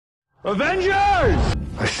Avengers!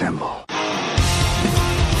 Assemble.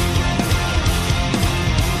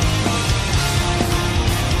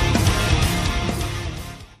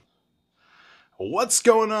 What's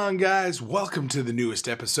going on, guys? Welcome to the newest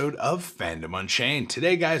episode of Fandom Unchained.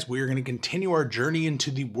 Today, guys, we are going to continue our journey into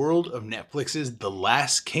the world of Netflix's The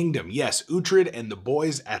Last Kingdom. Yes, Uhtred and the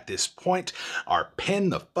boys at this point are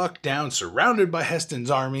pinned the fuck down, surrounded by Heston's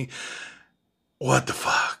army. What the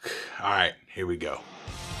fuck? All right, here we go.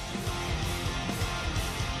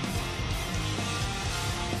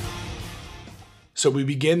 So we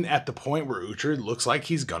begin at the point where Uhtred looks like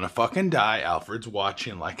he's gonna fucking die. Alfred's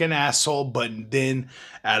watching like an asshole, but then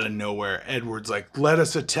out of nowhere, Edward's like, let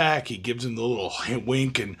us attack. He gives him the little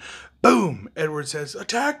wink and boom, Edward says,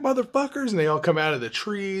 attack, motherfuckers. And they all come out of the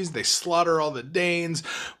trees. They slaughter all the Danes,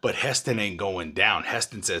 but Heston ain't going down.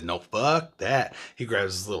 Heston says, no, fuck that. He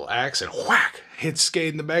grabs his little axe and whack, hits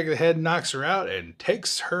Skade in the back of the head, knocks her out, and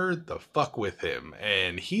takes her the fuck with him.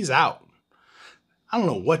 And he's out. I don't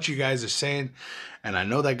know what you guys are saying, and I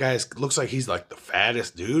know that guy looks like he's like the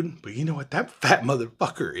fattest dude, but you know what? That fat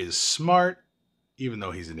motherfucker is smart, even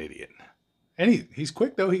though he's an idiot. And he's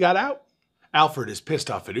quick, though. He got out. Alfred is pissed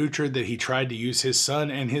off at Uhtred that he tried to use his son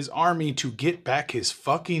and his army to get back his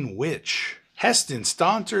fucking witch. Heston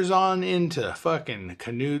saunters on into fucking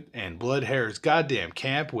Canute and Bloodhair's goddamn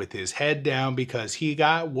camp with his head down because he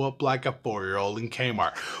got whooped like a 4-year-old in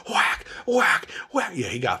Kmart. Whack, whack, whack. Yeah,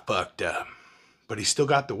 he got fucked up. But he still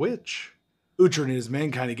got the witch. Uhtred and his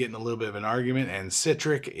men kind of get in a little bit of an argument, and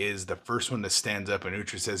Sihtric is the first one that stands up, and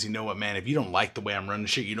Uhtred says, you know what, man, if you don't like the way I'm running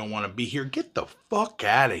shit, you don't want to be here, get the fuck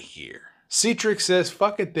out of here. Sihtric says,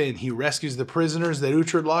 fuck it then. He rescues the prisoners that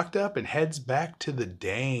Uhtred locked up and heads back to the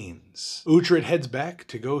Danes. Uhtred heads back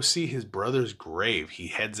to go see his brother's grave. He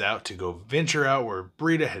heads out to go venture out where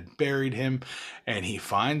Brida had buried him, and he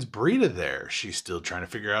finds Brida there. She's still trying to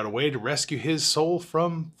figure out a way to rescue his soul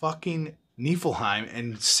from fucking Niflheim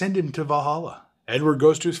and send him to Valhalla. Edward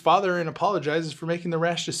goes to his father and apologizes for making the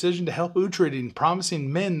rash decision to help Uhtred in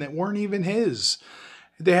promising men that weren't even his.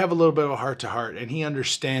 They have a little bit of a heart-to-heart, and he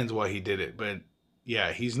understands why he did it, but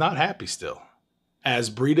yeah, he's not happy still. As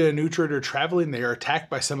Brida and Uhtred are traveling, they are attacked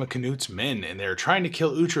by some of Canute's men, and they're trying to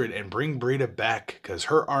kill Uhtred and bring Brida back, because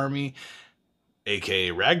her army, aka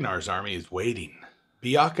Ragnar's army, is waiting.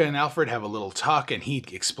 Beocca and Alfred have a little talk, and he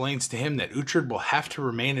explains to him that Uhtred will have to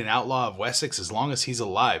remain an outlaw of Wessex as long as he's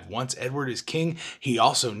alive. Once Edward is king, he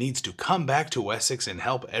also needs to come back to Wessex and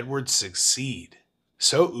help Edward succeed.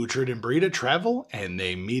 So Uhtred and Brida travel, and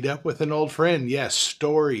they meet up with an old friend. Yes,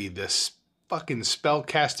 Story, this fucking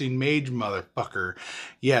spell-casting mage motherfucker.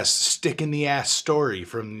 Yes, stick in the ass Story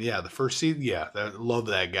from, the first season. Yeah, love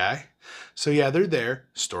that guy. So yeah, they're there.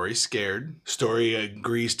 Story's scared. Story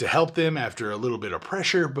agrees to help them after a little bit of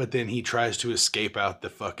pressure, but then he tries to escape out the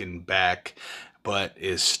fucking back, but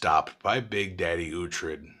is stopped by Big Daddy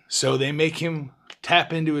Uhtred. So they make him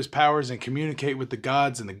tap into his powers and communicate with the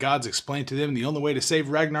gods, and the gods explain to them the only way to save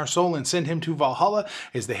Ragnar's soul and send him to Valhalla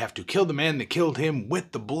is they have to kill the man that killed him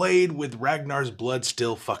with the blade with Ragnar's blood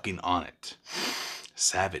still fucking on it.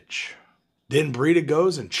 Savage. Then Brida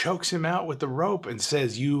goes and chokes him out with the rope and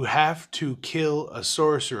says, you have to kill a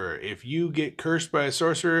sorcerer. If you get cursed by a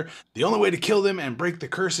sorcerer, the only way to kill them and break the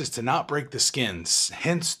curse is to not break the skins.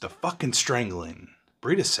 Hence the fucking strangling.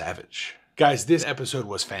 Brida's savage. Guys, this episode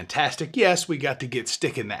was fantastic. Yes, we got to get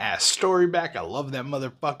Stick in the Ass Story back. I love that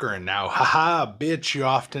motherfucker. And now, haha, bitch, you're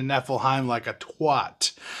off to Niflheim like a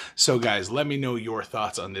twat. So, guys, let me know your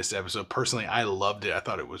thoughts on this episode. Personally, I loved it. I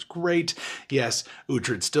thought it was great. Yes,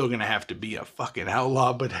 Uhtred's still going to have to be a fucking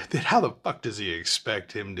outlaw, but how the fuck does he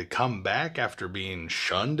expect him to come back after being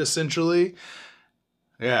shunned, essentially?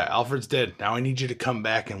 Yeah, Alfred's dead. Now I need you to come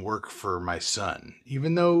back and work for my son.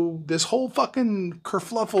 Even though this whole fucking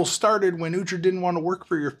kerfluffle started when Uhtred didn't want to work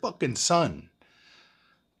for your fucking son.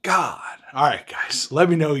 God. All right, guys. Let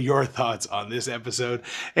me know your thoughts on this episode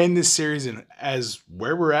and this series and as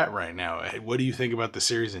where we're at right now. What do you think about the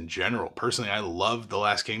series in general? Personally, I love The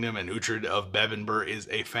Last Kingdom, and Uhtred of Bebbanburg is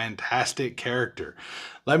a fantastic character.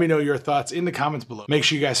 Let me know your thoughts in the comments below. Make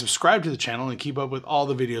sure you guys subscribe to the channel and keep up with all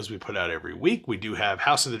the videos we put out every week. We do have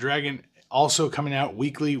House of the Dragon also coming out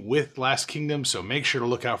weekly with Last Kingdom, so make sure to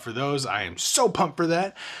look out for those. I am so pumped for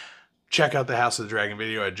that. Check out the House of the Dragon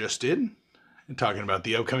video I just did, and talking about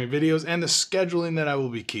the upcoming videos and the scheduling that I will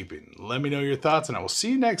be keeping. Let me know your thoughts, and I will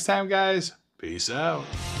see you next time, guys. Peace out.